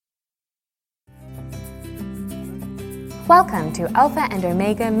Welcome to Alpha and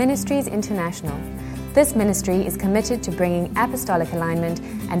Omega Ministries International. This ministry is committed to bringing apostolic alignment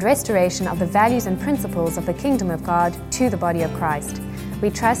and restoration of the values and principles of the Kingdom of God to the body of Christ. We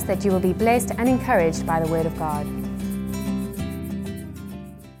trust that you will be blessed and encouraged by the Word of God.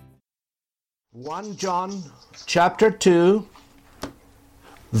 1 John chapter 2,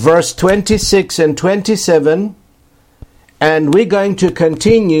 verse 26 and 27, and we're going to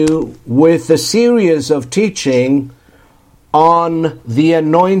continue with the series of teaching on the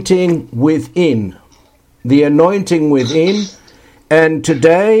anointing within. The anointing within, and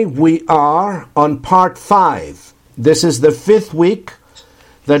today we are on part 5. This is the 5th week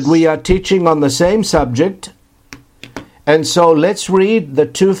that we are teaching on the same subject. And so let's read the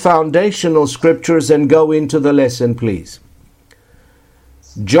 2 foundational scriptures and go into the lesson, please.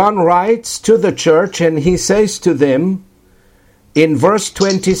 John writes to the church and he says to them in verse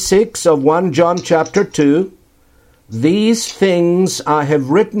 26 of 1 John chapter 2, "These things I have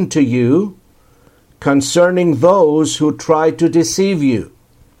written to you concerning those who try to deceive you.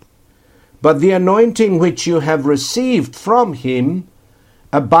 But the anointing which you have received from him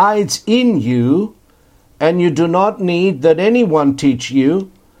abides in you, and you do not need that anyone teach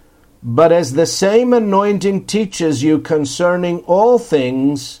you, but as the same anointing teaches you concerning all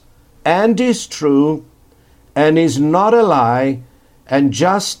things, and is true, and is not a lie, and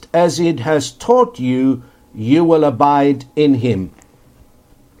just as it has taught you, you will abide in him."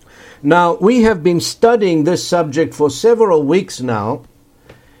 Now, we have been studying this subject for several weeks now,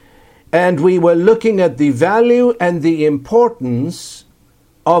 and we were looking at the value and the importance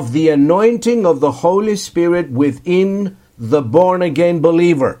of the anointing of the Holy Spirit within the born-again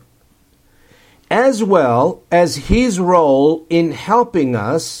believer, as well as his role in helping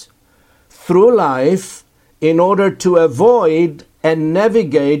us through life in order to avoid and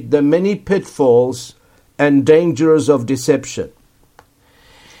navigate the many pitfalls and dangers of deception.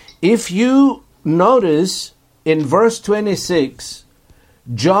 If you notice in verse 26,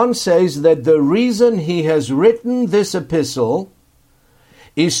 John says that the reason he has written this epistle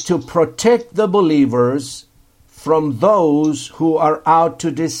is to protect the believers from those who are out to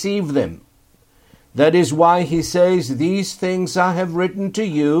deceive them. That is why he says, "These things I have written to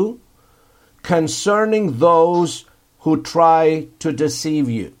you concerning those who try to deceive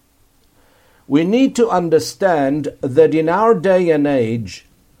you." We need to understand that in our day and age,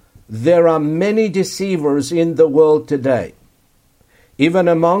 there are many deceivers in the world today. Even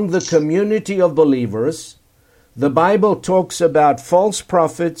among the community of believers, the Bible talks about false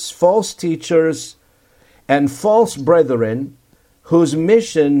prophets, false teachers, and false brethren whose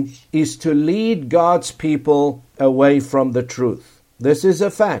mission is to lead God's people away from the truth. This is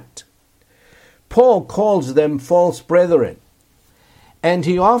a fact. Paul calls them false brethren, and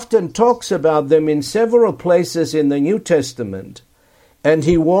he often talks about them in several places in the New Testament, and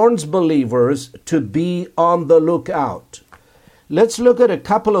he warns believers to be on the lookout. Let's look at a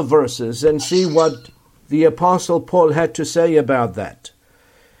couple of verses and see what the Apostle Paul had to say about that.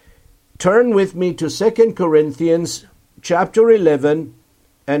 Turn with me to 2 Corinthians chapter 11,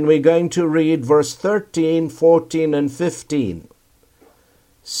 and we're going to read verse 13, 14, and 15.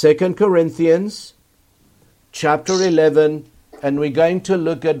 2 Corinthians chapter 11, and we're going to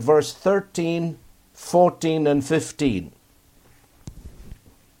look at verse 13, 14, and 15.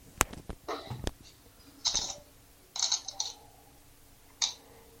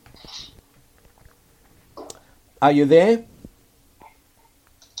 Are you there?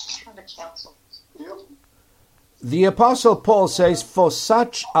 The Apostle Paul says, "For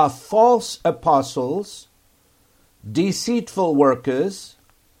such are false apostles, deceitful workers,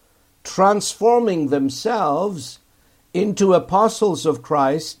 transforming themselves into apostles of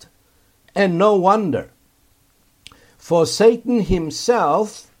Christ, and no wonder. For Satan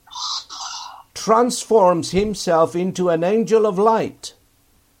himself transforms himself into an angel of light.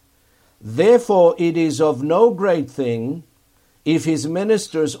 Therefore it is of no great thing if his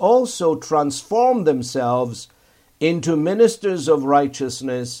ministers also transform themselves into ministers of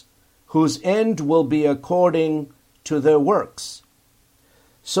righteousness, whose end will be according to their works."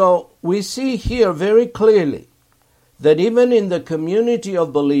 So we see here very clearly that even in the community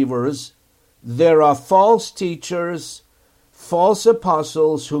of believers, there are false teachers, false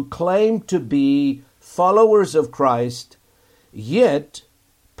apostles who claim to be followers of Christ, yet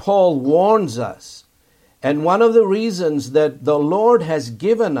Paul warns us. And one of the reasons that the Lord has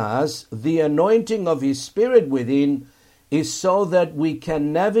given us the anointing of His Spirit within is so that we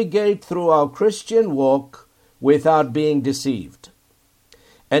can navigate through our Christian walk without being deceived.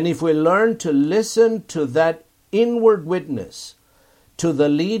 And if we learn to listen to that inward witness, to the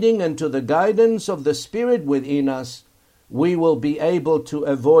leading and to the guidance of the Spirit within us, we will be able to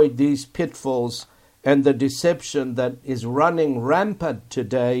avoid these pitfalls and the deception that is running rampant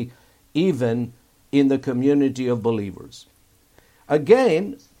today, even in the community of believers.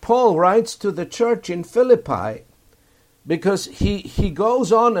 Again, Paul writes to the church in Philippi because he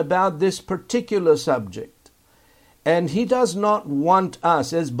goes on about this particular subject. And he does not want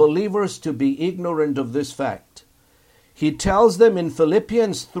us as believers to be ignorant of this fact. He tells them in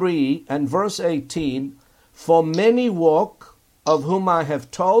Philippians 3 and verse 18, "For many walk, of whom I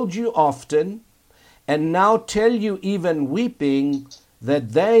have told you often, and now tell you even weeping,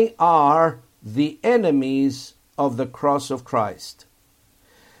 that they are the enemies of the cross of Christ."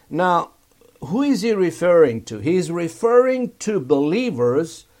 Now, who is he referring to? He is referring to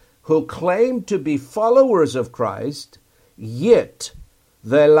believers who claim to be followers of Christ, yet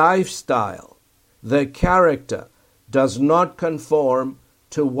their lifestyle, their character does not conform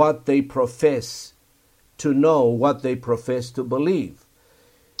to what they profess to know, what they profess to believe.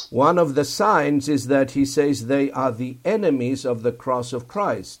 One of the signs is that he says they are the enemies of the cross of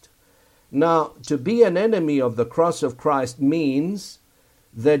Christ. Now, to be an enemy of the cross of Christ means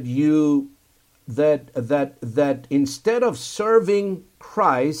that that instead of serving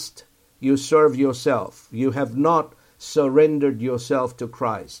Christ, you serve yourself. You have not surrendered yourself to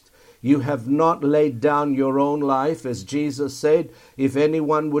Christ. You have not laid down your own life, as Jesus said, "If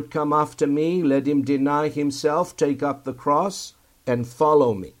anyone would come after me, let him deny himself, take up the cross, and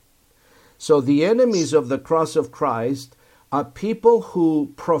follow me." So the enemies of the cross of Christ are people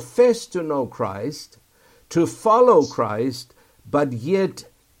who profess to know Christ, to follow Christ, but yet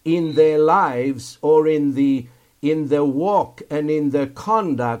in their lives or in their walk and in their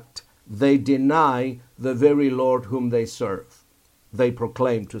conduct, they deny the very Lord whom they serve. They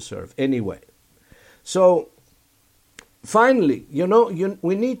proclaim to serve anyway. So, finally,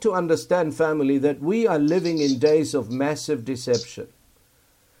 we need to understand, family, that we are living in days of massive deception.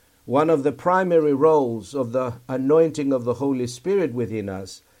 One of the primary roles of the anointing of the Holy Spirit within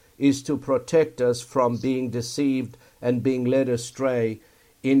us is to protect us from being deceived and being led astray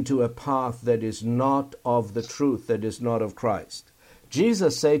into a path that is not of the truth, that is not of Christ.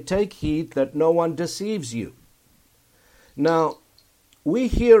 Jesus said, "Take heed that no one deceives you." Now, we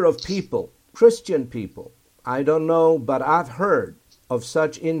hear of people, Christian people, I don't know, but I've heard of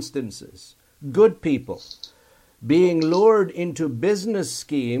such instances, good people, being lured into business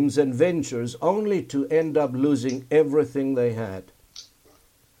schemes and ventures only to end up losing everything they had.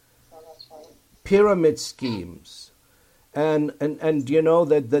 Pyramid schemes. And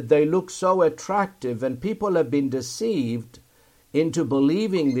that they look so attractive, and people have been deceived into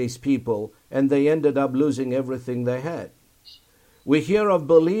believing these people, and they ended up losing everything they had. We hear of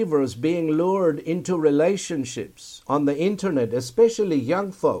believers being lured into relationships on the internet, especially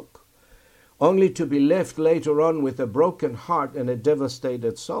young folk, only to be left later on with a broken heart and a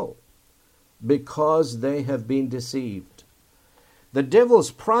devastated soul because they have been deceived. The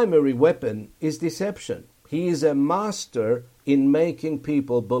devil's primary weapon is deception. He is a master in making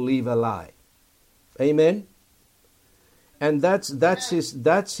people believe a lie. Amen? And that's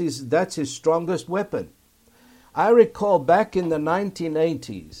his strongest weapon. I recall back in the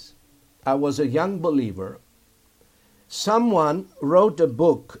 1980s, I was a young believer. Someone wrote a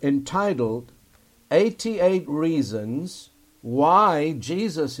book entitled 88 Reasons Why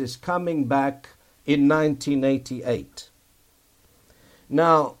Jesus is Coming Back in 1988.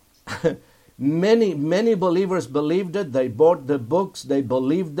 Now, many believers believed it. They bought the books. They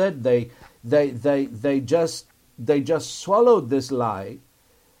believed it. They just swallowed this lie.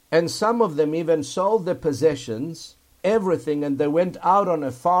 And some of them even sold their possessions, everything, and they went out on a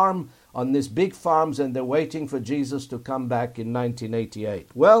farm, on these big farms, and they're waiting for Jesus to come back in 1988.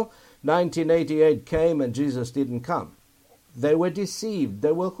 Well, 1988 came and Jesus didn't come. They were deceived.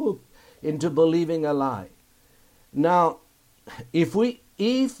 They were hooked into believing a lie. Now,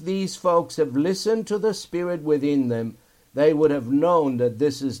 if these folks have listened to the Spirit within them, they would have known that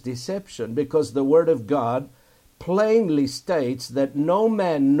this is deception, because the Word of God plainly states that no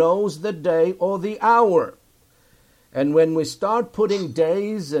man knows the day or the hour. And when we start putting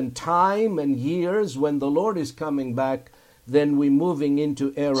days and time and years when the Lord is coming back, then we're moving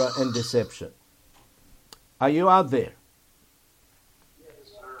into error and deception. Are you out there?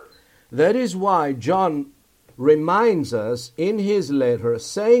 Yes, sir. That is why John reminds us in his letter,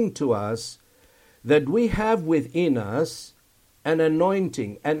 saying to us that we have within us an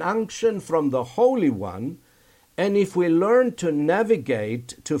anointing, an unction from the Holy One. And if we learn to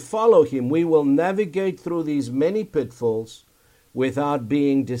navigate, to follow Him, we will navigate through these many pitfalls without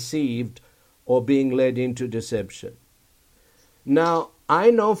being deceived or being led into deception. Now, I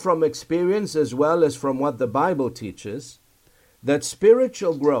know from experience as well as from what the Bible teaches that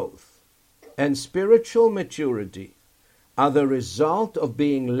spiritual growth and spiritual maturity are the result of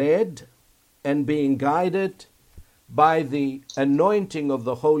being led and being guided by the anointing of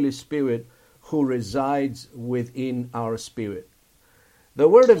the Holy Spirit who resides within our spirit. The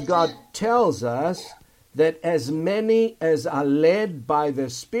Word of God tells us that as many as are led by the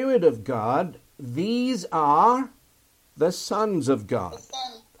Spirit of God, these are the sons of God.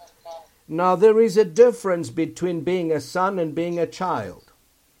 Now, there is a difference between being a son and being a child.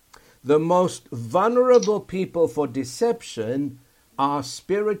 The most vulnerable people for deception are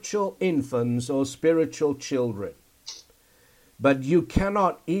spiritual infants or spiritual children. But you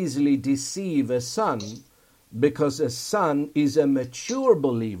cannot easily deceive a son, because a son is a mature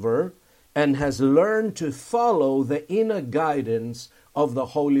believer and has learned to follow the inner guidance of the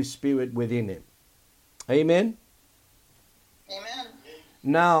Holy Spirit within him. Amen? Amen.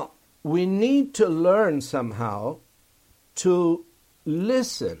 Now, we need to learn somehow to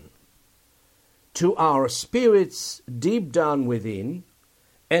listen to our spirits deep down within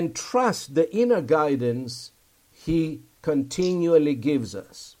and trust the inner guidance He continually gives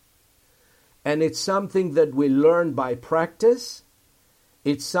us. And it's something that we learn by practice.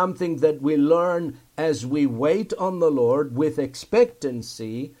 It's something that we learn as we wait on the Lord with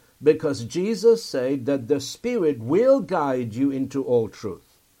expectancy, because Jesus said that the Spirit will guide you into all truth.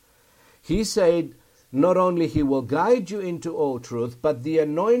 He said not only He will guide you into all truth, but the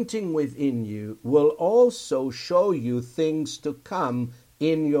anointing within you will also show you things to come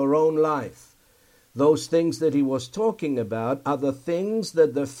in your own life. Those things that He was talking about are the things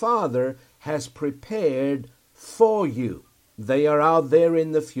that the Father has prepared for you. They are out there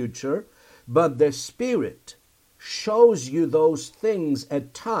in the future, but the Spirit shows you those things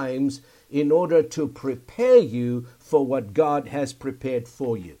at times in order to prepare you for what God has prepared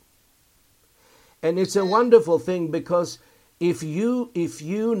for you. And it's a wonderful thing, because if you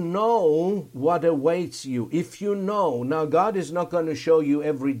know what awaits you, if you know, now God is not going to show you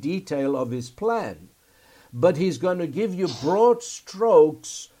every detail of His plan, but He's going to give you broad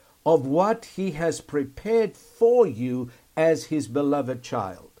strokes of what He has prepared for you as His beloved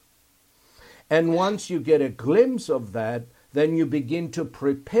child. And once you get a glimpse of that, then you begin to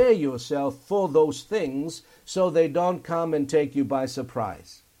prepare yourself for those things so they don't come and take you by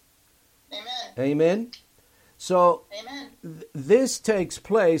surprise. Amen. Amen? So Amen. This takes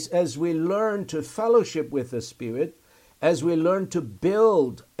place as we learn to fellowship with the Spirit, as we learn to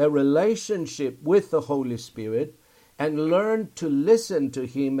build a relationship with the Holy Spirit, and learn to listen to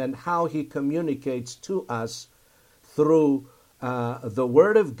Him and how He communicates to us through the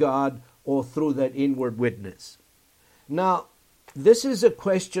Word of God or through that inward witness. Now, this is a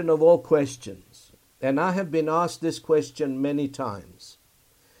question of all questions, and I have been asked this question many times.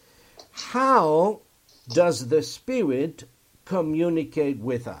 How does the Spirit communicate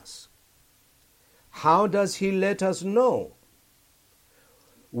with us? How does He let us know?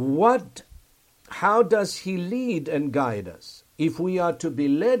 How does He lead and guide us? If we are to be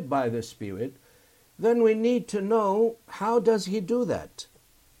led by the Spirit, then we need to know, how does He do that?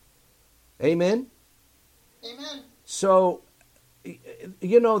 Amen? Amen. So,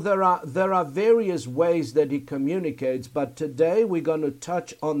 there are various ways that He communicates, but today we're going to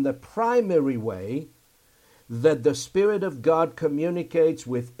touch on the primary way that the Spirit of God communicates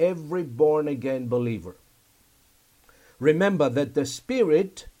with every born-again believer. Remember that the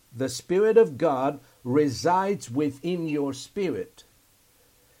Spirit of God, resides within your spirit.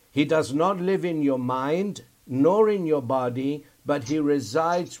 He does not live in your mind, nor in your body, but He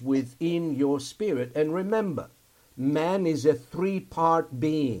resides within your spirit. And remember, man is a three-part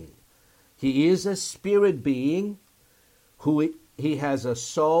being. He is a spirit being, he has a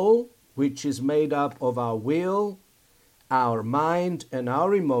soul, which is made up of our will, our mind, and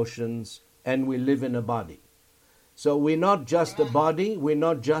our emotions, and we live in a body. So we're not just a body, we're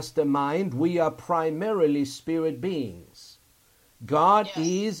not just a mind, we are primarily spirit beings. God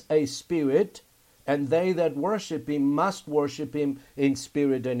is a spirit, and they that worship Him must worship Him in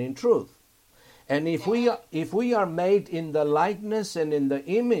spirit and in truth. And if we are made in the likeness and in the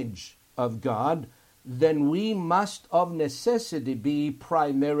image of God, then we must of necessity be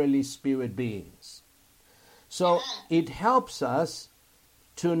primarily spirit beings. So it helps us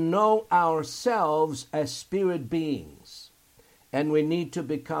to know ourselves as spirit beings. And we need to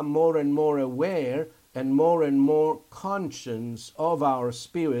become more and more aware and more conscious of our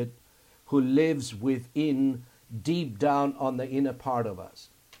spirit who lives within, deep down on the inner part of us.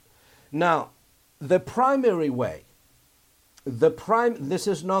 Now, the primary way, this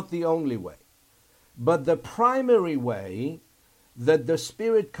is not the only way, but the primary way that the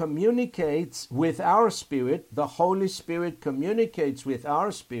Spirit communicates with our spirit, the Holy Spirit communicates with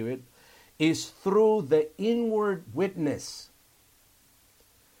our spirit, is through the inward witness.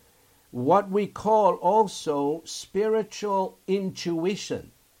 What we call also spiritual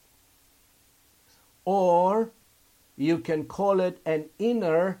intuition, or you can call it an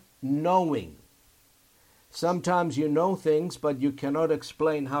inner knowing. Sometimes you know things, but you cannot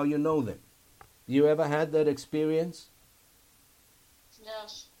explain how you know them. You ever had that experience?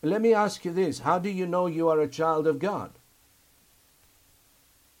 Yes. Let me ask you this. How do you know you are a child of God?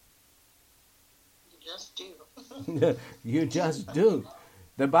 You just do. You just do.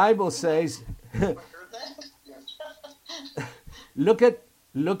 The Bible says, Heard that? look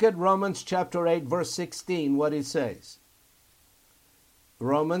at Romans chapter 8, verse 16, what it says.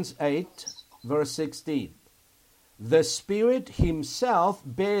 Romans 8, verse 16. The Spirit Himself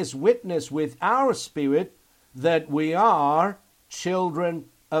bears witness with our spirit that we are children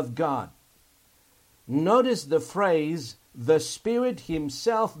of God. Notice the phrase, the Spirit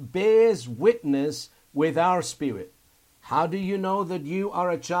Himself bears witness with our spirit. How do you know that you are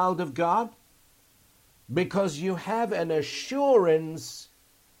a child of God? Because you have an assurance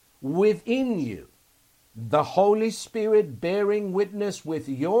within you. The Holy Spirit bearing witness with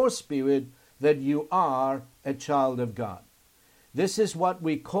your spirit that you are a child of God. This is what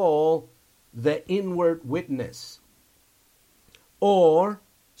we call the inward witness, or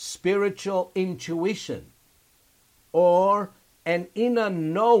spiritual intuition, or an inner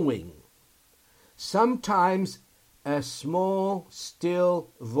knowing. Sometimes a small,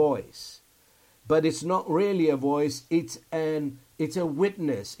 still voice, but it's not really a voice, it's a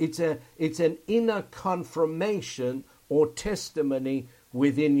witness, it's an inner confirmation or testimony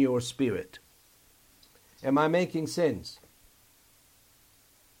within your spirit. Am I making sense?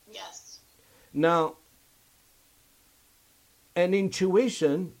 Yes. Now, an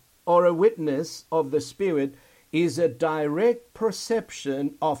intuition or a witness of the Spirit is a direct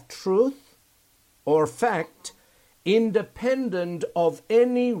perception of truth or fact independent of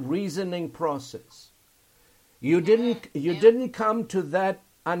any reasoning process. You didn't come to that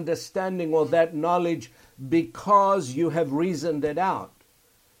understanding or that knowledge because you have reasoned it out.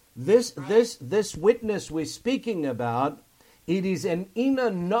 This witness we're speaking about, it is an inner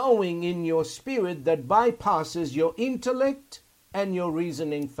knowing in your spirit that bypasses your intellect and your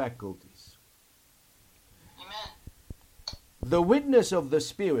reasoning faculties. Amen. The witness of the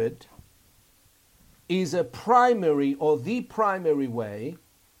Spirit is a primary or the primary way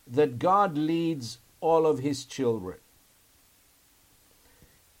that God leads all of His children.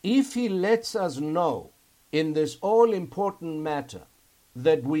 If He lets us know in this all-important matter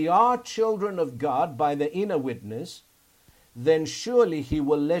that we are children of God by the inner witness, then surely He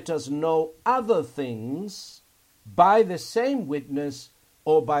will let us know other things by the same witness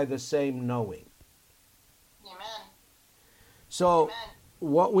or by the same knowing. Amen. So Amen.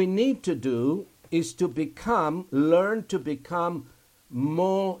 what we need to do is to learn to become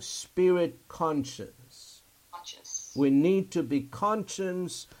more spirit conscious. Conscious. We need to be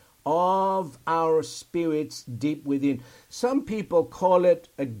conscious of our spirits deep within. Some people call it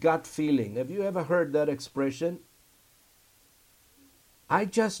a gut feeling. Have you ever heard that expression? I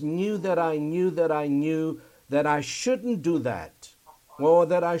just knew that I knew that I knew that I shouldn't do that, or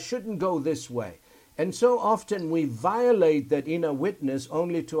that I shouldn't go this way. And so often we violate that inner witness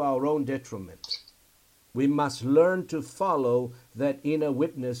only to our own detriment. We must learn to follow that inner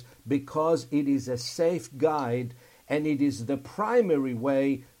witness because it is a safe guide and it is the primary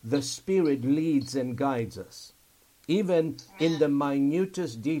way the Spirit leads and guides us, even in the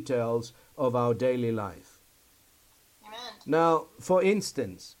minutest details of our daily life. Amen. Now, for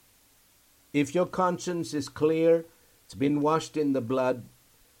instance, if your conscience is clear, it's been washed in the blood,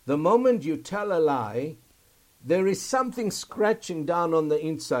 the moment you tell a lie, there is something scratching down on the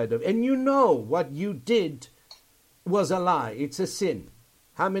inside of it. And you know what you did was a lie. It's a sin.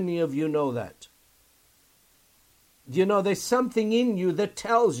 How many of you know that? You know, there's something in you that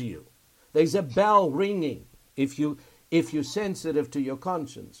tells you. There's a bell ringing if you're sensitive to your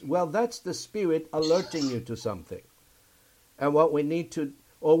conscience. Well, that's the Spirit alerting you to something. And what we need to,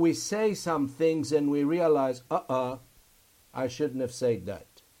 or we say some things and we realize, I shouldn't have said that.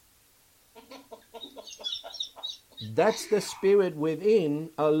 That's the Spirit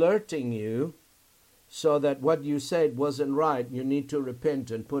within alerting you so that what you said wasn't right. You need to repent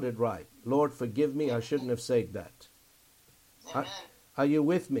and put it right. Lord, forgive me, I shouldn't have said that. Amen. Are you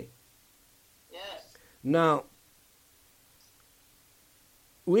with me? Yes. Now,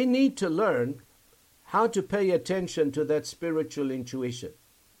 we need to learn how to pay attention to that spiritual intuition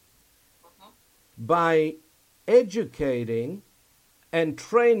by educating and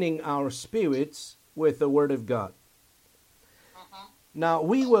training our spirits with the Word of God. Now,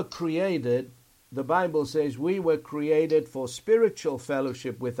 we were created, the Bible says, we were created for spiritual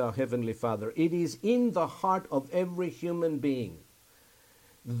fellowship with our Heavenly Father. It is in the heart of every human being,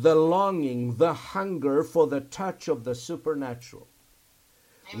 the longing, the hunger for the touch of the supernatural.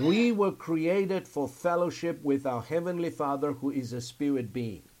 Amen. We were created for fellowship with our Heavenly Father, who is a spirit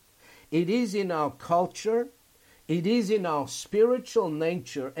being. It is in our culture, it is in our spiritual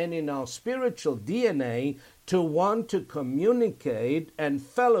nature and in our spiritual DNA to want to communicate and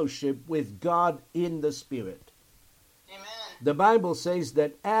fellowship with God in the Spirit. Amen. The Bible says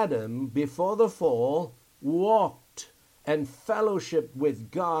that Adam, before the fall, walked and fellowshiped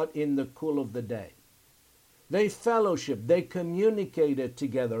with God in the cool of the day. They fellowshiped, they communicated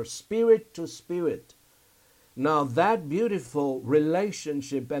together, spirit to spirit. Now that beautiful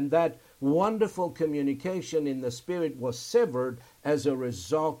relationship and that wonderful communication in the Spirit was severed as a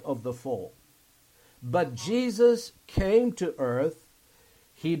result of the fall. But Jesus came to earth,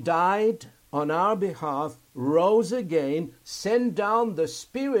 He died on our behalf, rose again, sent down the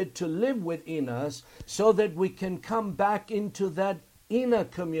Spirit to live within us so that we can come back into that inner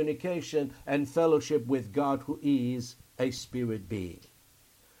communication and fellowship with God, who is a spirit being.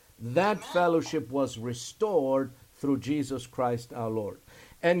 That fellowship was restored through Jesus Christ our Lord.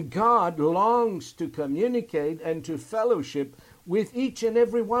 And God longs to communicate and to fellowship with each and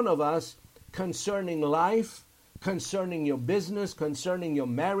every one of us concerning life, concerning your business, concerning your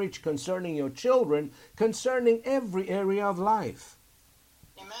marriage, concerning your children, concerning every area of life.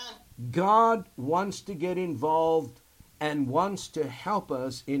 Amen. God wants to get involved and wants to help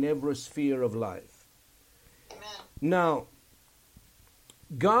us in every sphere of life. Amen. Now,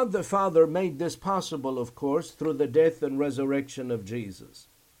 God the Father made this possible, of course, through the death and resurrection of Jesus.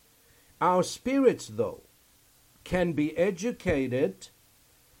 Our spirits, though, can be educated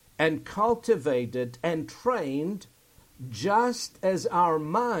and cultivated and trained just as our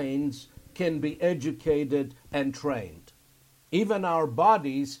minds can be educated and trained. Even our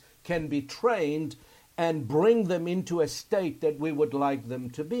bodies can be trained and bring them into a state that we would like them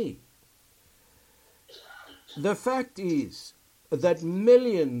to be. The fact is that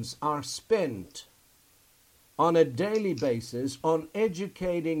millions are spent on a daily basis on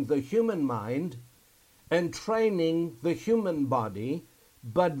educating the human mind and training the human body,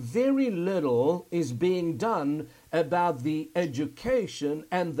 but very little is being done about the education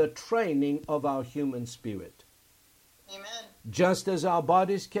and the training of our human spirit. Amen. Just as our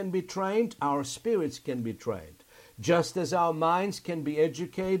bodies can be trained, our spirits can be trained. Just as our minds can be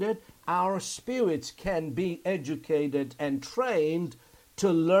educated, our spirits can be educated and trained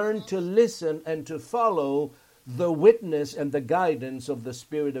to learn to listen and to follow the witness and the guidance of the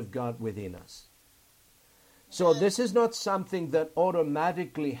Spirit of God within us. So this is not something that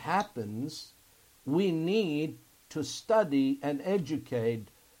automatically happens. We need to study and educate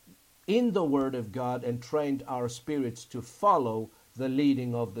in the Word of God and train our spirits to follow the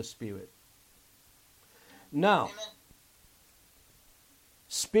leading of the Spirit. Now, Amen.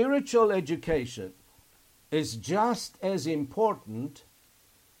 spiritual education is just as important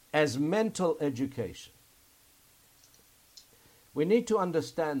as mental education. We need to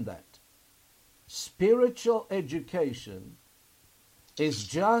understand that. Spiritual education is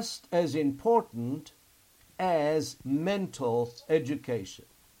just as important as mental education.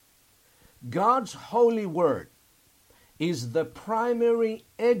 God's holy word is the primary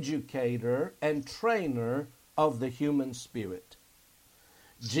educator and trainer of the human spirit.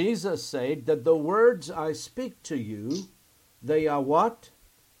 Jesus said that the words I speak to you, they are what?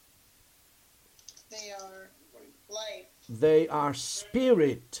 They are life. They are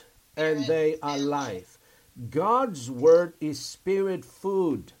spirit and they are life. God's word is spirit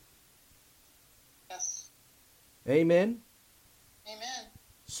food. Yes. Amen? Amen.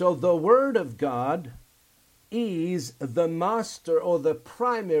 So the Word of God is the master or the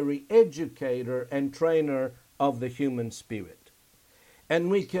primary educator and trainer of the human spirit. And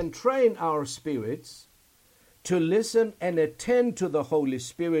we can train our spirits to listen and attend to the Holy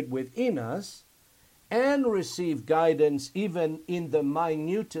Spirit within us and receive guidance even in the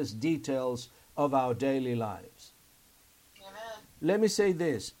minutest details of our daily lives. Amen. Let me say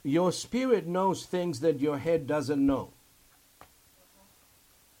this. Your spirit knows things that your head doesn't know.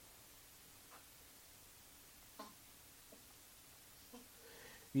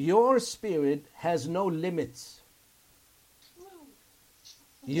 Your spirit has no limits.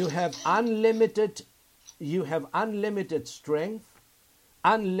 You have unlimited strength,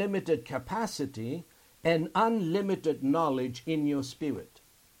 unlimited capacity, and unlimited knowledge in your spirit.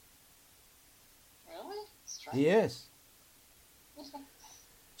 Really? Strength? Yes.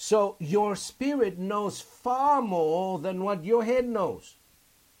 So your spirit knows far more than what your head knows.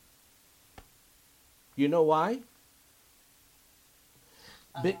 You know why?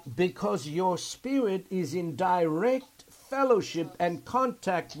 Because your spirit is in direct fellowship and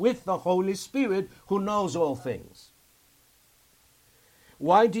contact with the Holy Spirit who knows all things.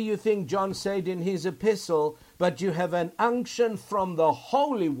 Why do you think John said in his epistle, but you have an unction from the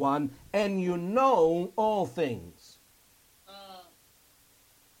Holy One and you know all things?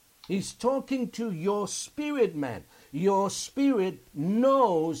 He's talking to your spirit, man. Your spirit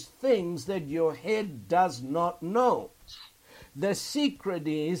knows things that your head does not know. The secret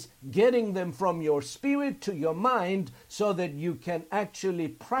is getting them from your spirit to your mind so that you can actually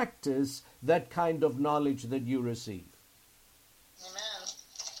practice that kind of knowledge that you receive.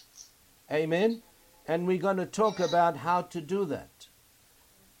 Amen. Amen? And we're going to talk about how to do that.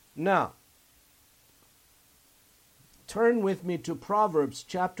 Now, turn with me to Proverbs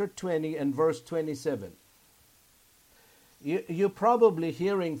chapter 20 and verse 27. You're probably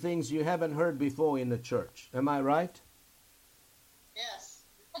hearing things you haven't heard before in the church. Am I right? Yes.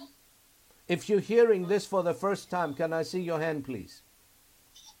 If you're hearing this for the first time, can I see your hand, please?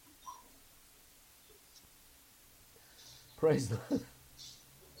 Praise the Lord.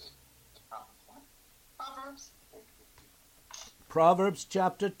 Proverbs. Proverbs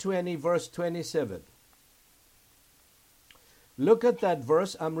chapter 20, verse 27. Look at that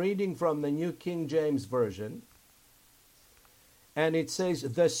verse. I'm reading from the New King James Version. And it says,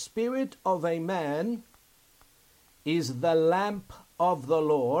 the spirit of a man is the lamp of the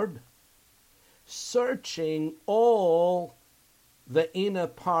Lord, searching all the inner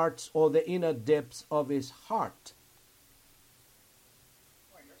parts or the inner depths of his heart.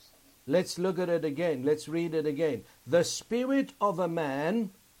 Let's look at it again. Let's read it again. The spirit of a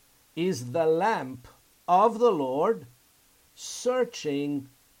man is the lamp of the Lord, searching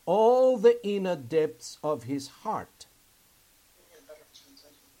all the inner depths of his heart.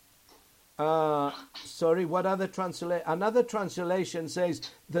 Sorry, what other translation? Another translation says,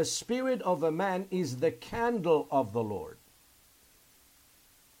 the spirit of a man is the candle of the Lord.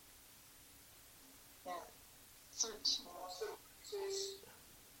 Yeah. Search. Pastor, it says,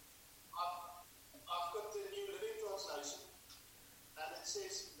 I've got the New Living Translation, and it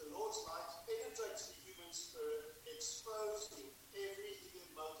says, the Lord's light penetrates the human spirit, exposing every hidden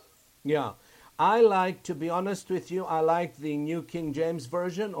motive. Yeah. I like, to be honest with you, I like the New King James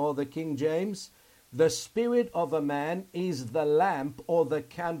Version or the King James. The spirit of a man is the lamp or the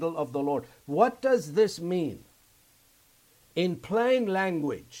candle of the Lord. What does this mean? In plain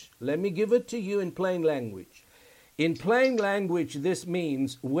language, let me give it to you in plain language. In plain language, this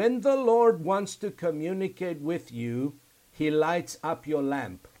means when the Lord wants to communicate with you, He lights up your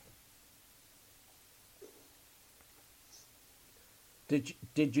lamp. Did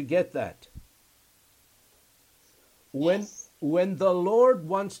you get that? When the Lord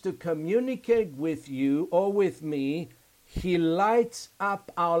wants to communicate with you or with me, He lights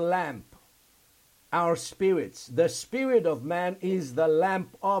up our lamp, our spirits. The spirit of man is the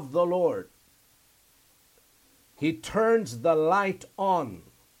lamp of the Lord. He turns the light on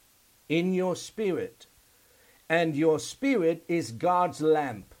in your spirit, and your spirit is God's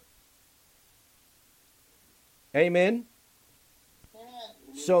lamp. Amen?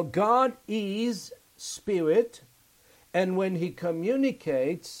 Amen. So God is spirit. And when He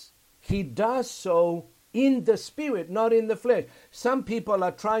communicates, He does so in the spirit, not in the flesh. Some people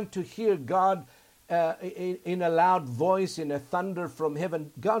are trying to hear God in a loud voice, in a thunder from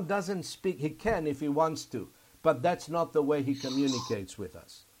heaven. God doesn't speak. He can if He wants to, but that's not the way He communicates with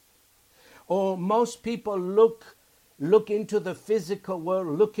us. Or most people look into the physical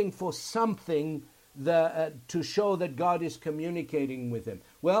world looking for something to show that God is communicating with them.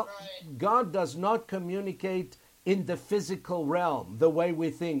 Well, Right. God does not communicate in the physical realm the way we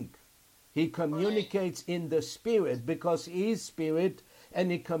think. He communicates in the spirit because He is spirit,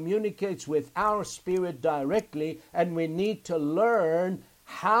 and He communicates with our spirit directly, and we need to learn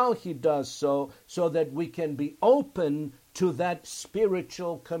how He does so that we can be open to that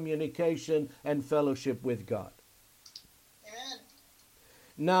spiritual communication and fellowship with God. Amen.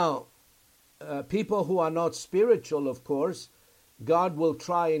 Now, people who are not spiritual, of course, God will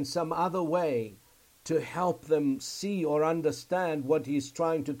try in some other way to help them see or understand what He's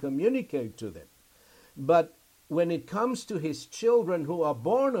trying to communicate to them. But when it comes to His children who are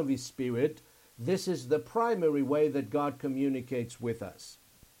born of His Spirit, this is the primary way that God communicates with us.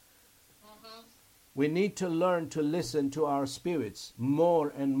 Mm-hmm. We need to learn to listen to our spirits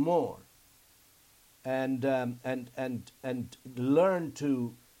more and more, and learn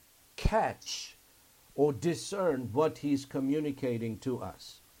to catch or discern what He's communicating to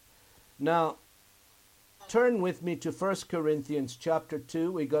us. Now, turn with me to 1 Corinthians chapter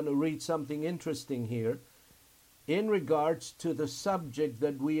 2. We're going to read something interesting here in regards to the subject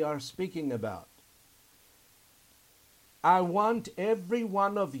that we are speaking about. I want every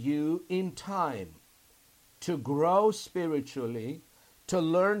one of you in time to grow spiritually, to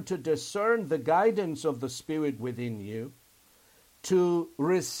learn to discern the guidance of the Spirit within you, to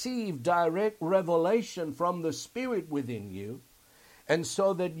receive direct revelation from the Spirit within you, and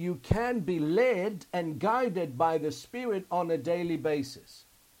so that you can be led and guided by the Spirit on a daily basis.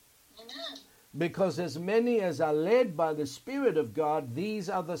 Amen. Because as many as are led by the Spirit of God, these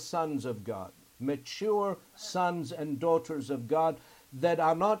are the sons of God, mature sons and daughters of God, that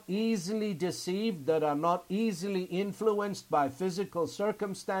are not easily deceived, that are not easily influenced by physical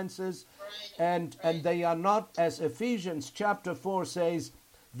circumstances, and they are not, as Ephesians chapter 4 says,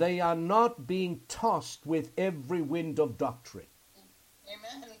 they are not being tossed with every wind of doctrine.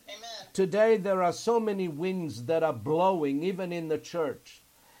 Amen. Amen. Today there are so many winds that are blowing, even in the church.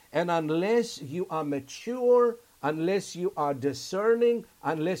 And unless you are mature, unless you are discerning,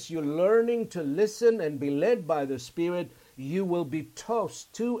 unless you're learning to listen and be led by the Spirit, you will be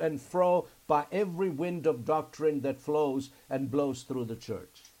tossed to and fro by every wind of doctrine that flows and blows through the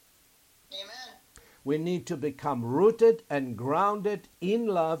church. Amen. We need to become rooted and grounded in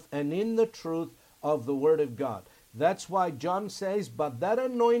love and in the truth of the Word of God. That's why John says, but that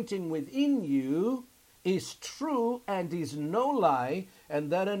anointing within you is true and is no lie, and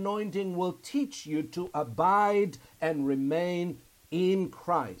that anointing will teach you to abide and remain in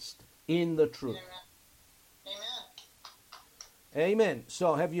Christ, in the truth. Amen. Amen.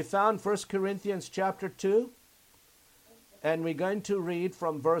 So have you found 1 Corinthians chapter 2? And we're going to read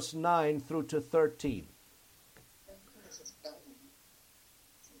from verse 9 through to 13.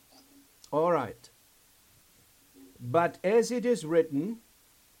 All right. But as it is written,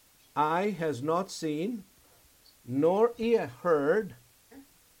 eye has not seen, nor ear heard,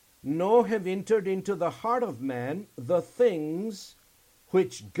 nor have entered into the heart of man the things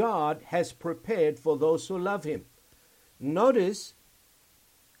which God has prepared for those who love him. Notice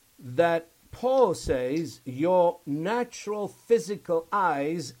that Paul says your natural physical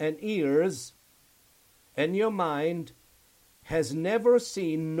eyes and ears and your mind has never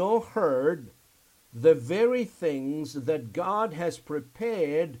seen nor heard the very things that God has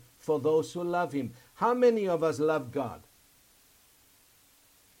prepared for those who love him. How many of us love God?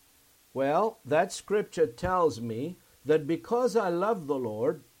 Well, that scripture tells me that because I love the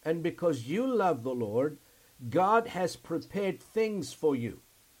Lord and because you love the Lord, God has prepared things for you.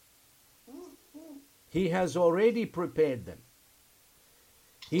 He has already prepared them.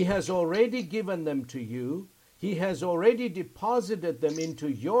 He has already given them to you. He has already deposited them into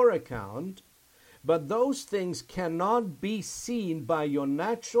your account. But those things cannot be seen by your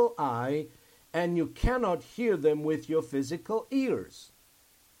natural eye, and you cannot hear them with your physical ears.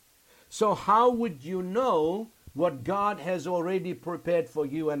 So how would you know what God has already prepared for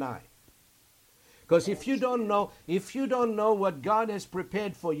you and I? Because if you don't know what God has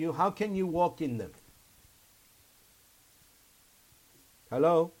prepared for you, how can you walk in them?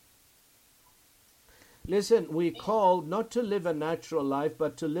 Hello? Listen, we're called not to live a natural life,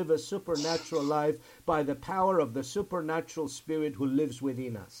 but to live a supernatural life by the power of the supernatural Spirit who lives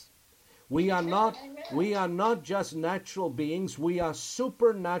within us. We are not just natural beings, we are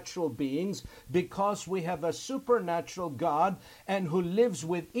supernatural beings because we have a supernatural God and who lives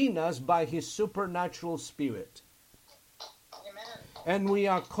within us by his supernatural Spirit. Amen. And we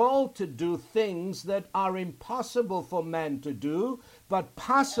are called to do things that are impossible for man to do, but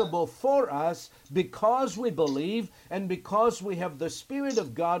possible for us because we believe and because we have the Spirit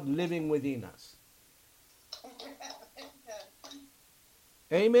of God living within us.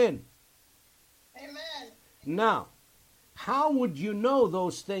 Amen. Amen. Now, how would you know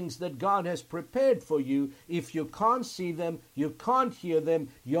those things that God has prepared for you if you can't see them, you can't hear them,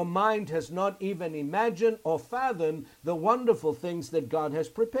 your mind has not even imagined or fathomed the wonderful things that God has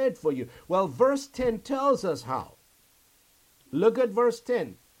prepared for you? Well, verse 10 tells us how. Look at verse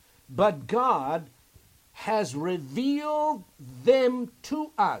 10. But God has revealed them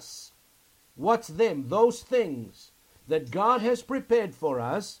to us. What's them? Those things that God has prepared for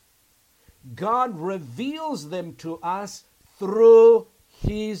us. God reveals them to us through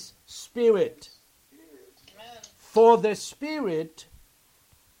his Spirit. Amen. For the Spirit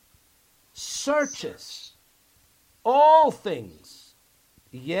searches all things.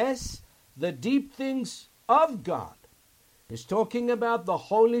 Yes, the deep things of God. He's talking about the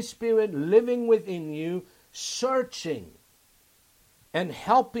Holy Spirit living within you, searching and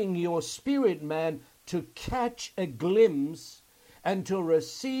helping your spirit man to catch a glimpse and to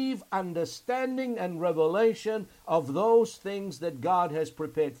receive understanding and revelation of those things that God has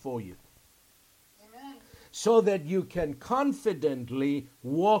prepared for you, Amen. so that you can confidently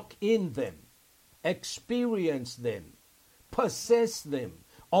walk in them, experience them, possess them,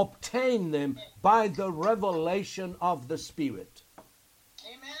 obtain them by the revelation of the Spirit.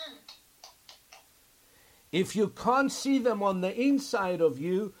 Amen. If you can't see them on the inside of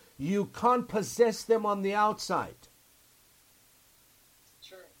you, you can't possess them on the outside.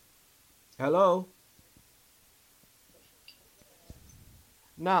 True. Hello?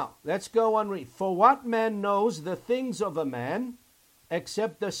 Now, let's go on read. For what man knows the things of a man,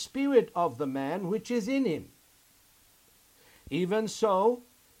 except the spirit of the man which is in him? Even so,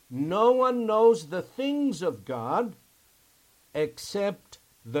 no one knows the things of God, except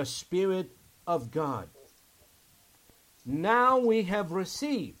the Spirit of God. Now we have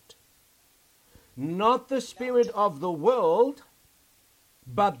received not the spirit of the world,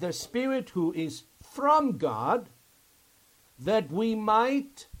 but the Spirit who is from God, that we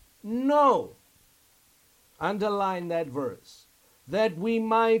might know. Underline that verse. That we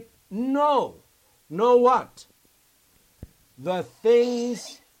might know. Know what? The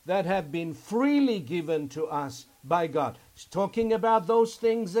things that have been freely given to us by God. It's talking about those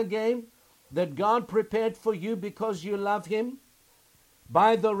things again that God prepared for you because you love Him.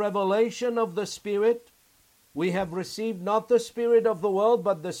 By the revelation of the Spirit, we have received not the spirit of the world,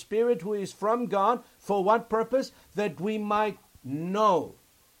 but the Spirit who is from God. For what purpose? That we might know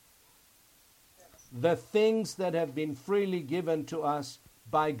the things that have been freely given to us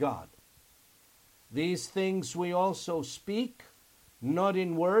by God. These things we also speak, not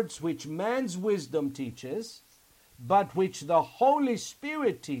in words which man's wisdom teaches, but which the Holy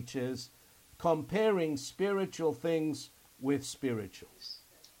Spirit teaches, comparing spiritual things with spiritual.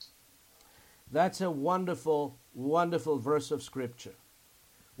 That's a wonderful, wonderful verse of Scripture.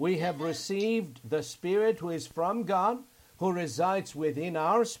 We have received the Spirit who is from God, who resides within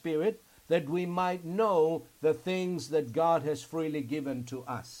our spirit, that we might know the things that God has freely given to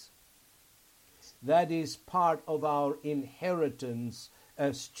us. That is part of our inheritance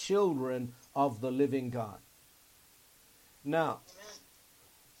as children of the living God. Now,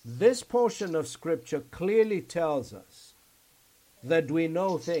 this portion of Scripture clearly tells us that we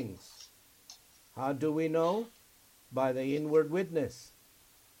know things. How do we know? By the inward witness.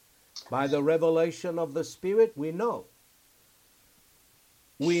 By the revelation of the Spirit, we know.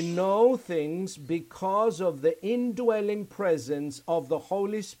 We know things because of the indwelling presence of the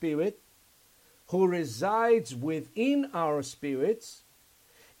Holy Spirit, who resides within our spirits,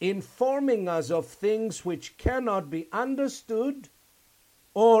 informing us of things which cannot be understood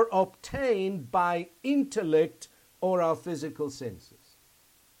or obtained by intellect or our physical senses.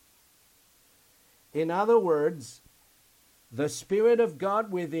 In other words, the Spirit of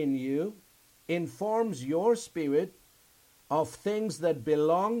God within you informs your spirit of things that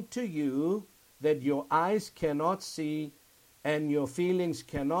belong to you, that your eyes cannot see, and your feelings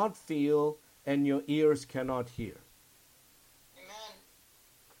cannot feel, and your ears cannot hear. Amen.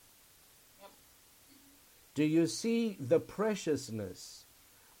 Yep. Do you see the preciousness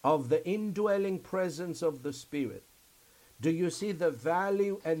of the indwelling presence of the Spirit? Do you see the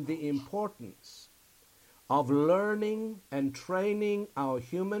value and the importance of learning and training our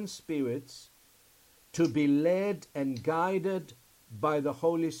human spirits to be led and guided by the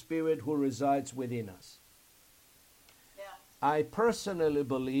Holy Spirit who resides within us? Yeah. I personally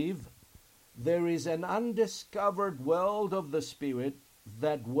believe there is an undiscovered world of the Spirit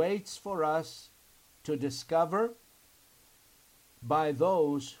that waits for us to discover by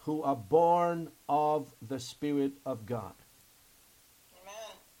those who are born of the Spirit of God.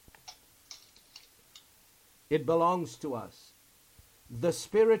 Amen. It belongs to us. The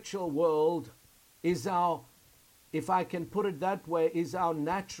spiritual world is our, if I can put it that way, is our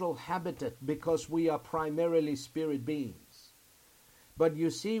natural habitat because we are primarily spirit beings. But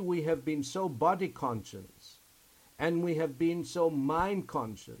you see, we have been so body conscious and we have been so mind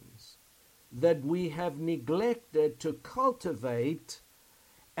conscious that we have neglected to cultivate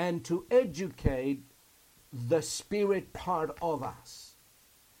and to educate the spirit part of us,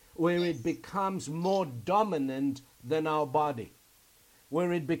 where it becomes more dominant than our body,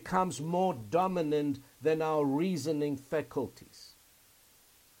 where it becomes more dominant than our reasoning faculties.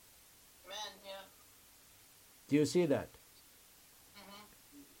 Amen. Yeah. Do you see that?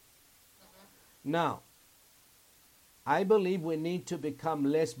 Now, I believe we need to become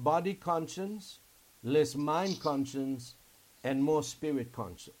less body conscious, less mind conscious, and more spirit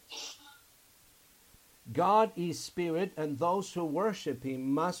conscious. God is spirit, and those who worship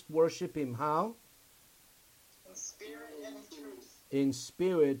Him must worship Him how? In spirit and in truth. in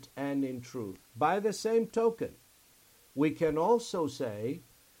spirit and in truth. By the same token, we can also say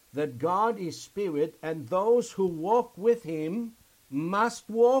that God is spirit, and those who walk with him must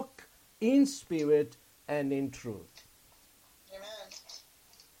walk in spirit and in truth. Amen.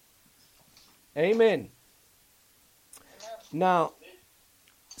 Amen. Amen. Now,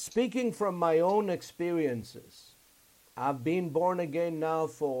 speaking from my own experiences, I've been born again now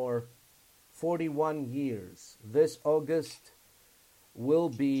for 41 years. This August will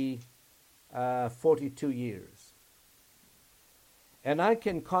be 42 years. And I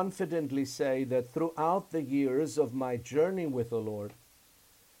can confidently say that throughout the years of my journey with the Lord,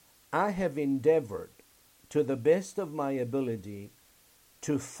 I have endeavored to the best of my ability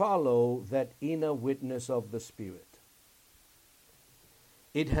to follow that inner witness of the Spirit.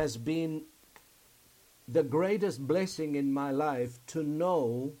 It has been the greatest blessing in my life to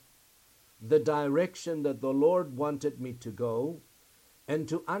know the direction that the Lord wanted me to go and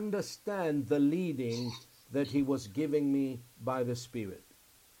to understand the leading that he was giving me by the Spirit.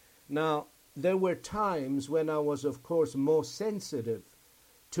 Now, there were times when I was, of course, more sensitive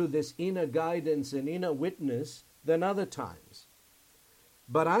to this inner guidance and inner witness than other times.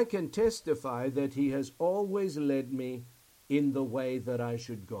 But I can testify that he has always led me in the way that I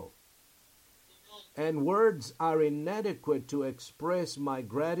should go. And words are inadequate to express my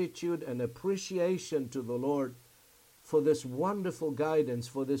gratitude and appreciation to the Lord for this wonderful guidance,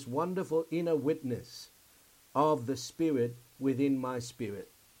 for this wonderful inner witness of the Spirit within my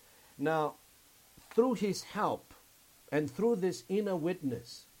spirit. Now, through his help and through this inner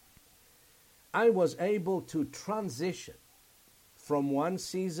witness, I was able to transition from one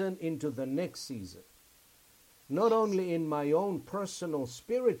season into the next season. Not only in my own personal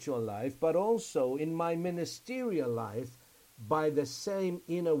spiritual life, but also in my ministerial life by the same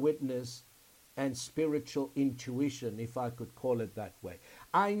inner witness and spiritual intuition, if I could call it that way.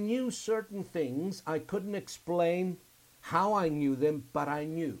 I knew certain things. I couldn't explain how I knew them, but I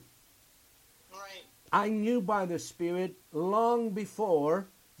knew. Right. I knew by the Spirit long before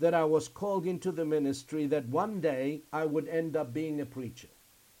that I was called into the ministry that one day I would end up being a preacher.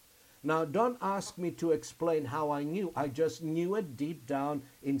 Now, don't ask me to explain how I knew. I just knew it deep down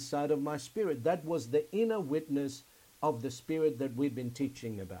inside of my spirit. That was the inner witness of the Spirit that we've been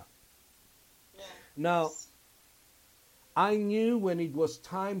teaching about. Yeah. Now, I knew when it was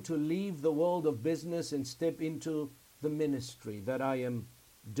time to leave the world of business and step into the ministry that I am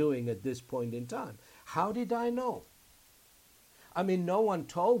doing at this point in time. How did I know? I mean, no one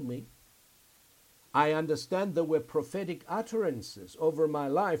told me. I understand there were prophetic utterances over my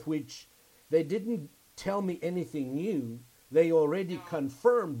life which they didn't tell me anything new. They already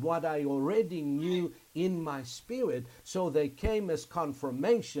confirmed what I already knew in my spirit, so they came as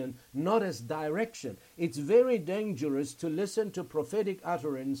confirmation, not as direction. It's very dangerous to listen to prophetic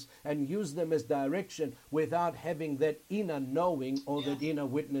utterance and use them as direction without having that inner knowing or that inner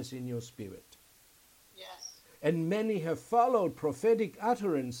witness in your spirit. Yes. And many have followed prophetic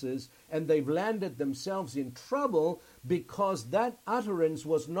utterances and they've landed themselves in trouble because that utterance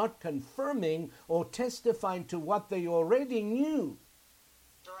was not confirming or testifying to what they already knew.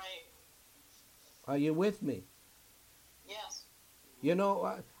 Right. Are you with me? Yes. You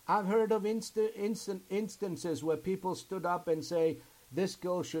know, I've heard of instances where people stood up and say, this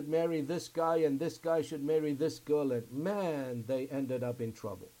girl should marry this guy and this guy should marry this girl, and man, they ended up in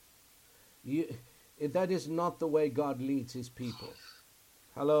trouble. That is not the way God leads his people.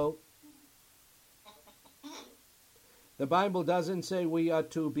 Hello? The Bible doesn't say we are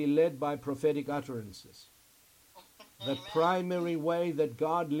to be led by prophetic utterances. The primary way that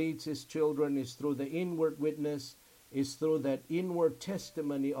God leads his children is through the inward witness, is through that inward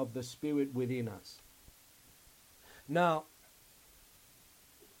testimony of the Spirit within us. Now,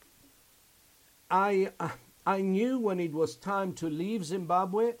 I knew when it was time to leave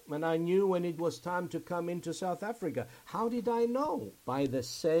Zimbabwe, and I knew when it was time to come into South Africa. How did I know? By the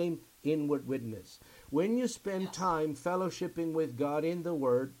same inward witness. When you spend time fellowshipping with God in the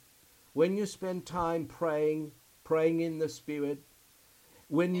Word, when you spend time praying in the Spirit,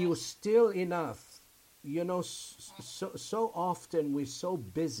 when you're still enough, you know, so often we're so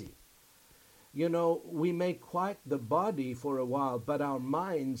busy. You know, we may quiet the body for a while, but our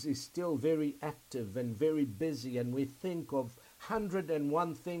minds is still very active and very busy, and we think of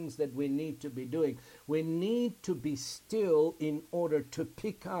 101 things that we need to be doing. We need to be still in order to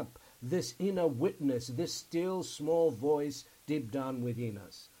pick up this inner witness, this still small voice deep down within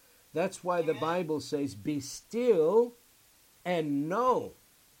us. That's why the Bible says, be still and know.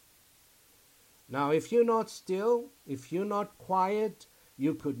 Now, if you're not still, if you're not quiet,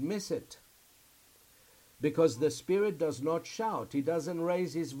 you could miss it. Because the Spirit does not shout. He doesn't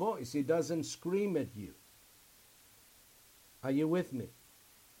raise his voice. He doesn't scream at you. Are you with me?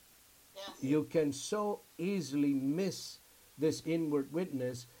 Yes. You can so easily miss this inward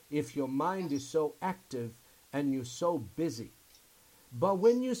witness if your mind is so active and you're so busy. But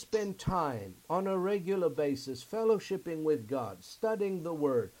when you spend time on a regular basis fellowshipping with God, studying the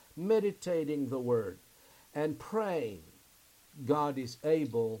Word, meditating the Word, and praying, God is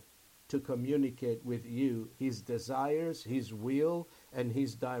able to communicate with you His desires, His will, and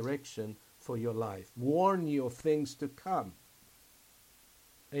His direction for your life. Warn you of things to come.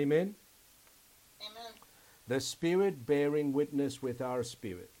 Amen? Amen. The Spirit bearing witness with our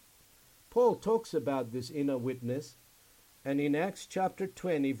spirit. Paul talks about this inner witness, and in Acts chapter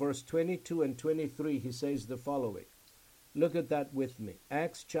 20, verse 22 and 23, he says the following. Look at that with me.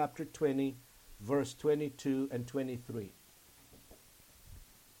 Acts chapter 20, verse 22 and 23.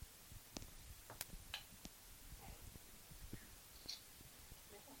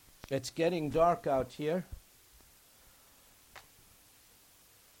 It's getting dark out here.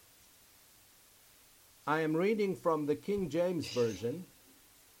 I am reading from the King James Version.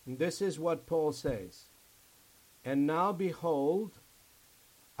 This is what Paul says. And now behold,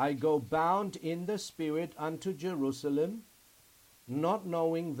 I go bound in the Spirit unto Jerusalem, not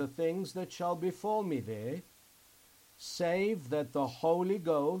knowing the things that shall befall me there, save that the Holy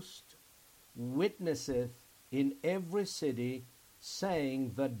Ghost witnesseth in every city,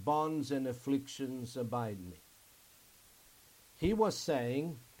 saying that bonds and afflictions abide me. He was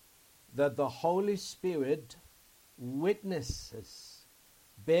saying that the Holy Spirit witnesses,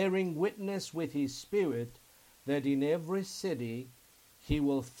 bearing witness with His Spirit, that in every city he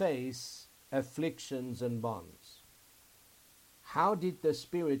will face afflictions and bonds. How did the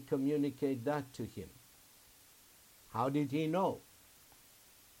Spirit communicate that to him? How did he know?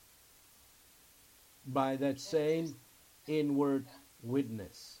 By that same inward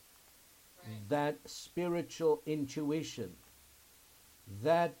witness, that spiritual intuition,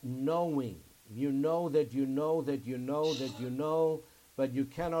 that knowing. You know that you know that you know that you know, but you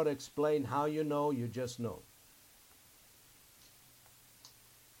cannot explain how you know, you just know.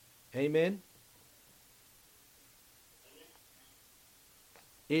 Amen?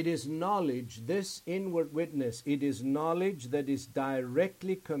 It is knowledge, this inward witness, it is knowledge that is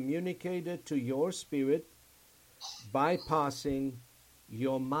directly communicated to your spirit, bypassing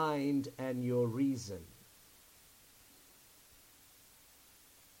your mind and your reason.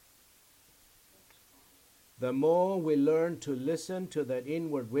 The more we learn to listen to that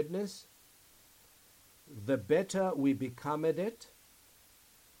inward witness, the better we become at it,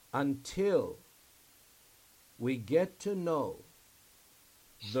 until we get to know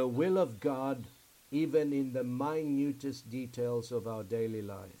the will of God even in the minutest details of our daily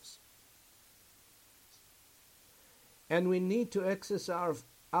lives. And we need to exercise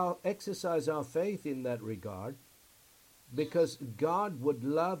our faith in that regard, because God would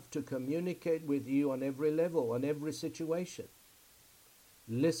love to communicate with you on every level, on every situation.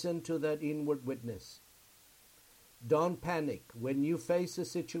 Listen to that inward witness. Don't panic. When you face a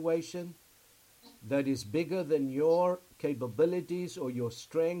situation that is bigger than your capabilities or your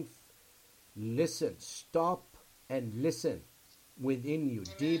strength, listen. Stop and listen within you,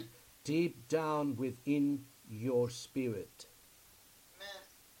 deep down within your spirit.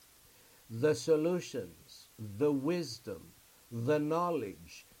 Amen. The solutions, the wisdom, the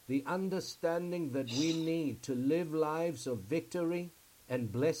knowledge, the understanding that we need to live lives of victory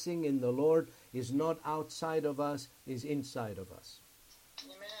and blessing in the Lord is not outside of us, is inside of us.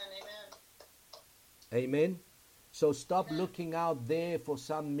 Amen. Amen. Amen? So stop looking out there for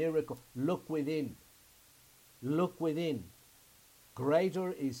some miracle. Look within. Look within.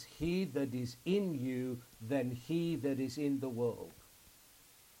 Greater is He that is in you than he that is in the world.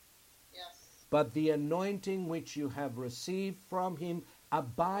 Yes. But the anointing which you have received from Him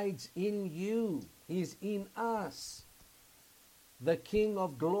abides in you. He's in us. The King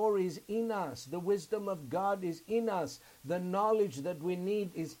of glory is in us. The wisdom of God is in us. The knowledge that we need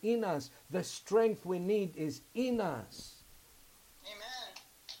is in us. The strength we need is in us.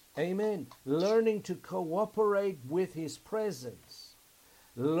 Amen. Amen. Learning to cooperate with His presence.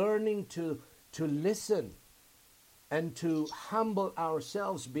 Learning to listen and to humble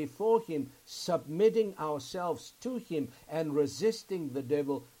ourselves before Him, submitting ourselves to Him and resisting the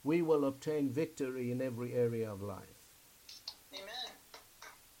devil, we will obtain victory in every area of life. Amen.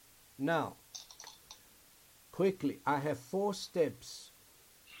 Now, quickly, I have 4 steps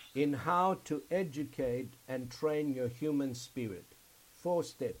in how to educate and train your human spirit. 4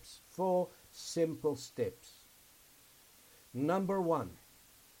 steps, 4 simple steps. Number 1,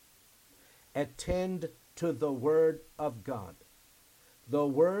 attend to the Word of God. The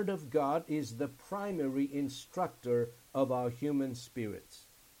Word of God is the primary instructor of our human spirits.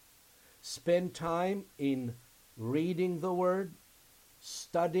 Spend time in reading the Word,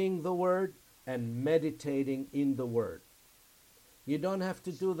 studying the Word, and meditating in the Word. You don't have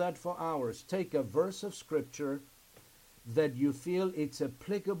to do that for hours. Take a verse of Scripture that you feel it's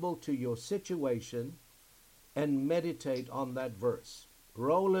applicable to your situation and meditate on that verse.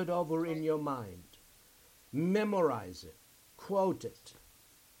 Roll it over in your mind. Memorize it. Quote it.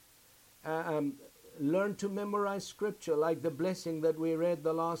 Learn to memorize Scripture like the blessing that we read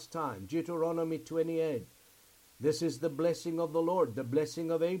the last time. Deuteronomy 28. This is the blessing of the Lord, the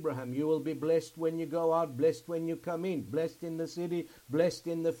blessing of Abraham. You will be blessed when you go out, blessed when you come in, blessed in the city, blessed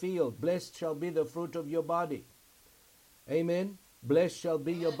in the field. Blessed shall be the fruit of your body. Amen. Blessed shall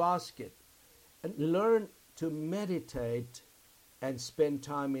be your basket. And learn to meditate and spend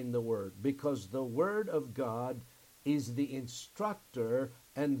time in the Word, because the Word of God is the instructor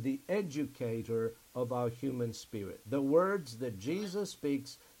and the educator of our human spirit. The words that Jesus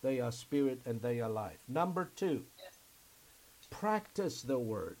speaks, they are spirit and they are life. Number 2, practice the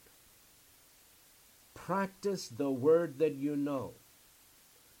Word. Practice the Word that you know.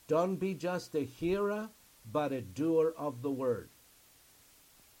 Don't be just a hearer, but a doer of the Word.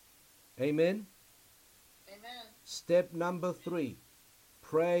 Amen? Amen. Step number 3,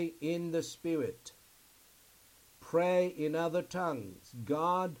 pray in the Spirit. Pray in other tongues.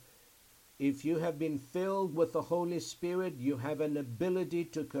 God, if you have been filled with the Holy Spirit, you have an ability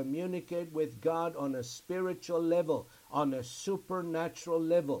to communicate with God on a spiritual level, on a supernatural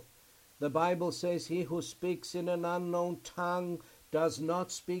level. The Bible says, he who speaks in an unknown tongue does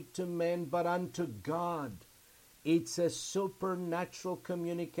not speak to men, but unto God. It's a supernatural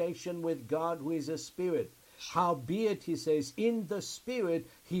communication with God, who is a spirit. Howbeit, he says, in the Spirit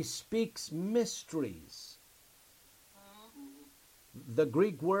he speaks mysteries. The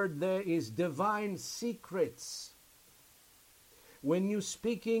Greek word there is divine secrets. When you're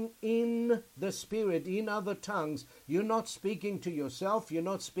speaking in the Spirit, in other tongues, you're not speaking to yourself, you're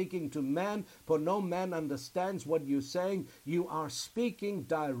not speaking to man, for no man understands what you're saying. You are speaking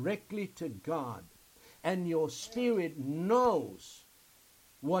directly to God. And your spirit knows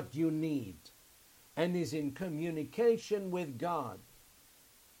what you need and is in communication with God.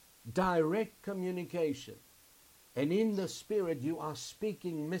 Direct communication. And in the Spirit you are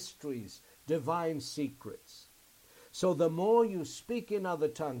speaking mysteries, divine secrets. So the more you speak in other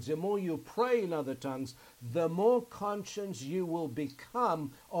tongues, the more you pray in other tongues, the more conscious you will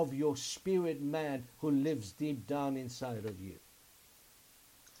become of your spirit man who lives deep down inside of you.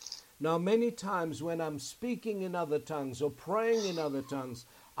 Now, many times when I'm speaking in other tongues or praying in other tongues,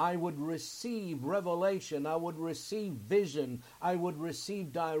 I would receive revelation, I would receive vision, I would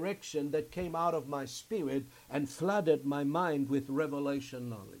receive direction that came out of my spirit and flooded my mind with revelation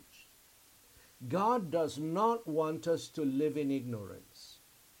knowledge. God does not want us to live in ignorance.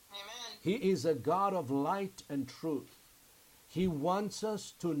 Amen. He is a God of light and truth. He wants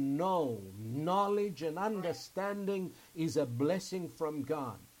us to know. Knowledge and understanding is a blessing from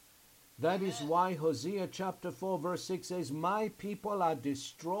God. That is why Hosea chapter 4 verse 6 says, my people are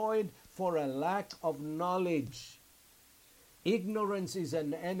destroyed for a lack of knowledge. Ignorance is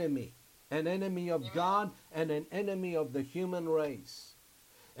an enemy of God and an enemy of the human race.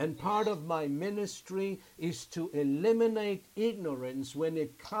 And part of my ministry is to eliminate ignorance when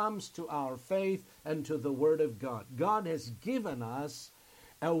it comes to our faith and to the Word of God. God has given us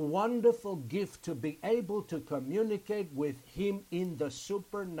a wonderful gift to be able to communicate with Him in the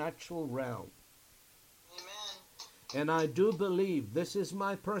supernatural realm. Amen. And I do believe, this is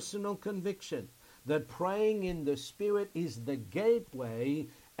my personal conviction, that praying in the Spirit is the gateway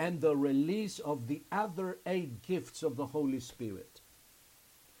and the release of the other 8 gifts of the Holy Spirit.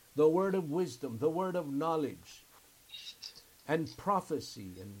 The word of wisdom, the word of knowledge, and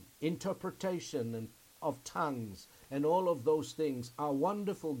prophecy, and interpretation, and of tongues, and all of those things are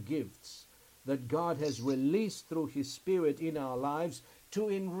wonderful gifts that God has released through His Spirit in our lives to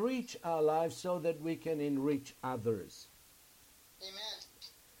enrich our lives so that we can enrich others. Amen.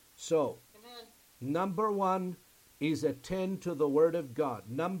 So, Amen. number 1 is attend to the Word of God.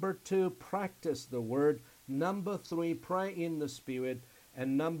 Number 2, practice the Word. Number 3, pray in the Spirit.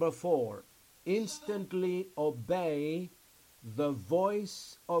 And number 4, instantly obey the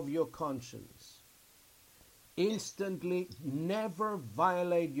voice of your conscience. Instantly, never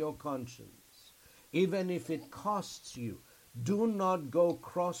violate your conscience. Even if it costs you, do not go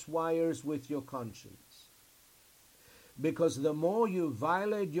cross wires with your conscience. Because the more you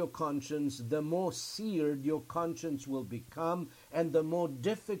violate your conscience, the more seared your conscience will become, and the more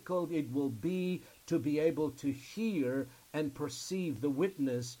difficult it will be to be able to hear and perceive the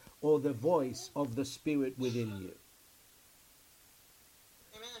witness or the voice of the Spirit within you.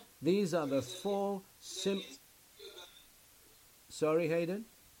 Amen. These are the four Sorry, Hayden?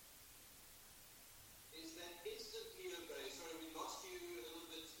 Is that instantly obey? Sorry, we lost you a little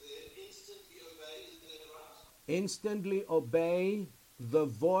bit there. Instantly obey, is that right? Instantly obey the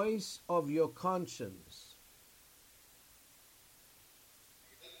voice of your conscience.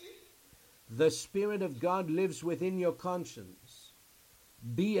 Thank you. The Spirit of God lives within your conscience.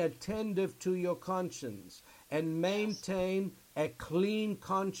 Be attentive to your conscience and maintain a clean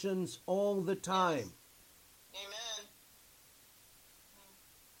conscience all the time. Amen.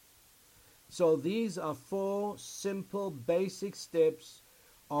 So these are four simple, basic steps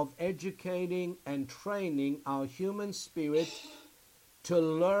of educating and training our human spirit to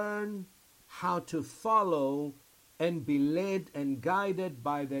learn how to follow and be led and guided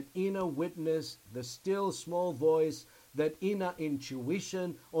by that inner witness, the still small voice, that inner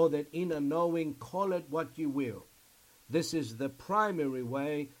intuition or that inner knowing, call it what you will. This is the primary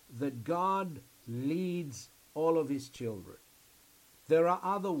way that God leads all of His children. There are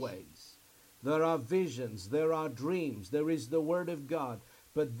other ways. There are visions, there are dreams, there is the Word of God,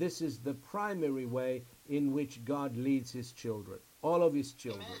 but this is the primary way in which God leads His children, all of His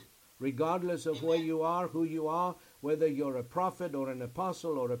children. Amen. Regardless of where you are, who you are, whether you're a prophet or an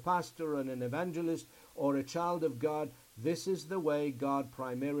apostle or a pastor or an evangelist or a child of God, this is the way God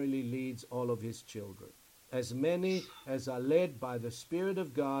primarily leads all of His children. As many as are led by the Spirit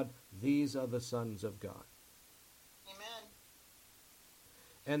of God, these are the sons of God. Amen.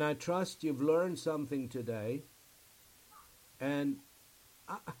 And I trust you've learned something today. And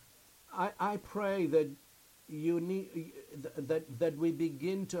I pray that you need that we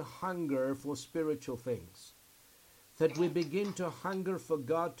begin to hunger for spiritual things. That we begin to hunger for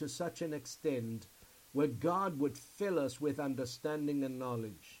God to such an extent where God would fill us with understanding and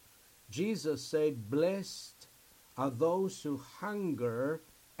knowledge. Jesus said, "Blessed are those who hunger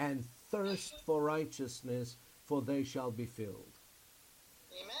and thirst for righteousness, for they shall be filled."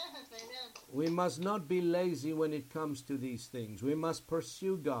 Amen. Amen. We must not be lazy when it comes to these things. We must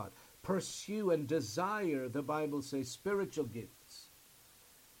pursue God. Pursue and desire, the Bible says, spiritual gifts.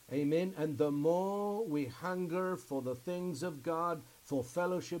 Amen. And the more we hunger for the things of God, for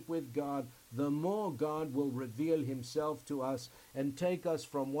fellowship with God, the more God will reveal Himself to us and take us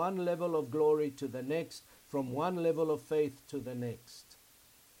from one level of glory to the next, from one level of faith to the next.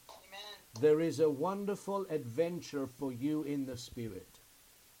 Amen. There is a wonderful adventure for you in the Spirit.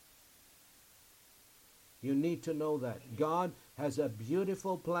 You need to know that. God has a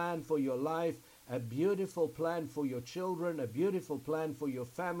beautiful plan for your life, a beautiful plan for your children, a beautiful plan for your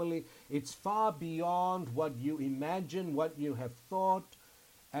family. It's far beyond what you imagine, what you have thought.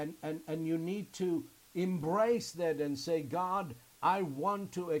 And you need to embrace that and say, God, I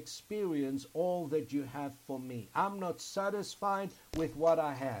want to experience all that you have for me. I'm not satisfied with what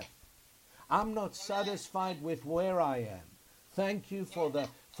I have. I'm not satisfied with where I am. Thank you for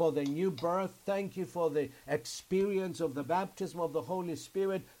the new birth. Thank you for the experience of the baptism of the Holy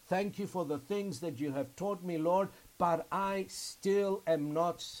Spirit. Thank you for the things that you have taught me, Lord. But I still am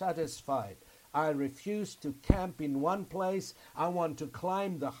not satisfied. I refuse to camp in one place. I want to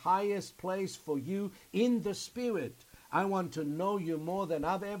climb the highest place for you in the Spirit. I want to know you more than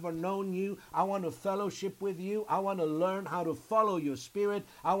I've ever known you. I want to fellowship with you. I want to learn how to follow your Spirit.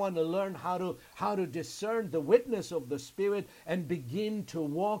 I want to learn how to discern the witness of the Spirit and begin to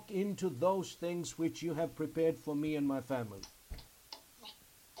walk into those things which you have prepared for me and my family. Amen.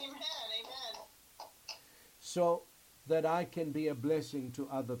 Amen. So that I can be a blessing to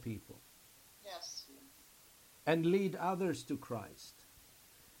other people Yes. and lead others to Christ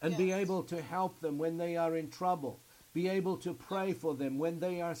and be Yes. able to help them when they are in trouble. Be able to pray for them when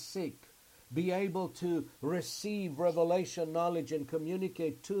they are sick. Be able to receive revelation knowledge and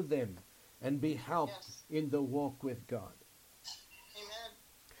communicate to them and be helped Yes. in the walk with God. Amen.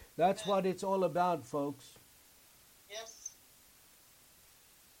 That's what it's all about, folks. Yes.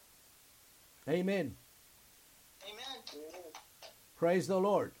 Amen. Amen. Praise the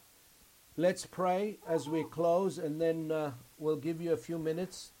Lord. Let's pray as we close, and then we'll give you a few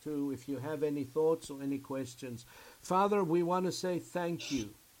minutes to, if you have any thoughts or any questions. Father, we want to say thank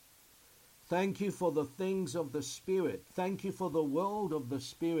you. Thank you for the things of the Spirit. Thank you for the world of the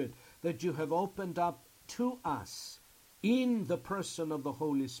Spirit that you have opened up to us in the person of the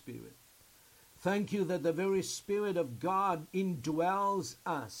Holy Spirit. Thank you that the very Spirit of God indwells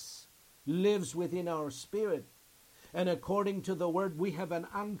us, lives within our spirit. And according to the Word, we have an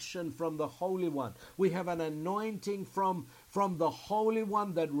unction from the Holy One. We have an anointing from from the Holy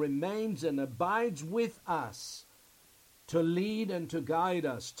One that remains and abides with us to lead and to guide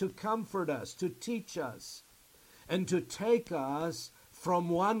us, to comfort us, to teach us, and to take us from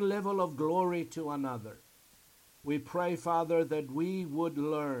one level of glory to another. We pray, Father, that we would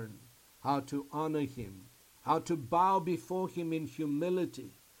learn how to honor Him, how to bow before Him in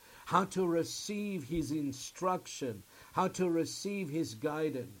humility, how to receive His instruction, how to receive His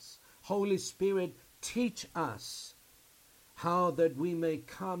guidance. Holy Spirit, teach us how that we may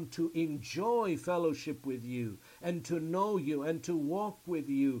come to enjoy fellowship with You and to know You and to walk with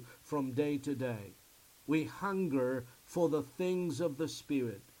You from day to day. We hunger for the things of the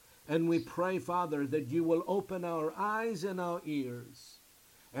Spirit, and we pray, Father, that You will open our eyes and our ears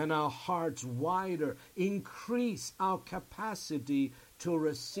and our hearts wider, increase our capacity to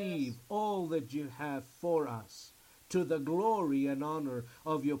receive all that You have for us, to the glory and honor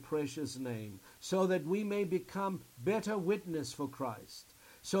of Your precious name, so that we may become better witness for Christ,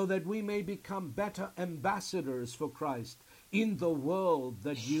 so that we may become better ambassadors for Christ in the world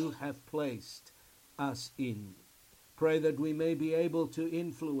that You have placed us in. Pray that we may be able to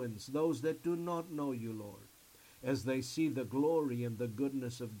influence those that do not know You, Lord, as they see the glory and the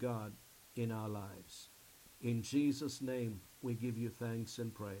goodness of God in our lives. In Jesus' name we give You thanks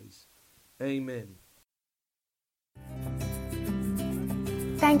and praise. Amen.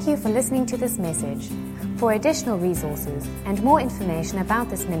 Thank you for listening to this message. For additional resources and more information about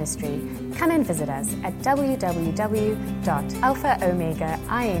this ministry, come and visit us at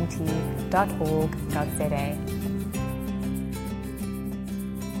www.alphaomegaint.org.za.